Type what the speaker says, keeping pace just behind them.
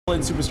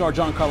Superstar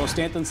Giancarlo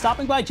Stanton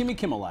stopping by Jimmy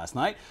Kimmel last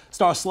night.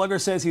 Star slugger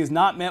says he has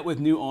not met with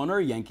new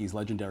owner, Yankees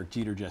legend Derek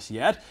Jeter, just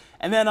yet.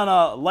 And then on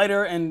a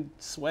lighter and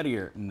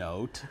sweatier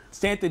note,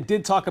 Stanton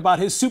did talk about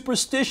his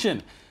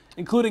superstition,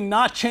 including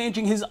not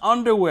changing his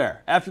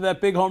underwear after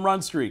that big home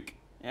run streak.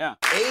 Yeah.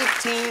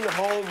 18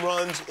 home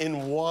runs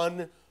in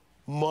 1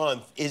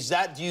 month.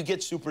 Do you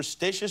get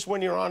superstitious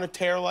when you're on a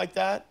tear like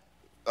that?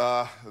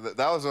 That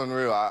was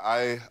unreal.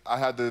 I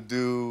had to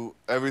do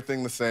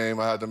everything the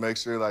same. I had to make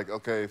sure, like,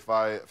 okay, if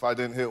I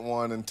didn't hit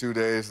one in 2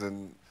 days,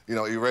 then, you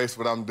know, erase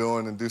what I'm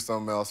doing and do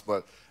something else.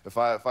 But if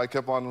I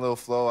kept on a little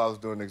flow, I was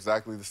doing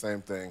exactly the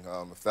same thing.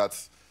 If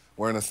that's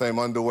wearing the same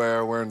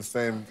underwear, wearing the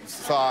same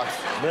socks,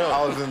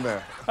 I was in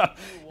there.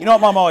 You know what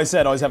Mom always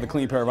said? Always have a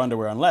clean pair of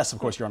underwear, unless, of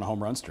course, you're on a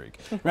home run streak.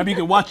 Remember, you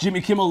can watch Jimmy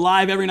Kimmel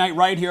live every night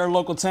right here on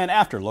Local 10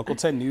 after Local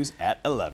 10 News at 11.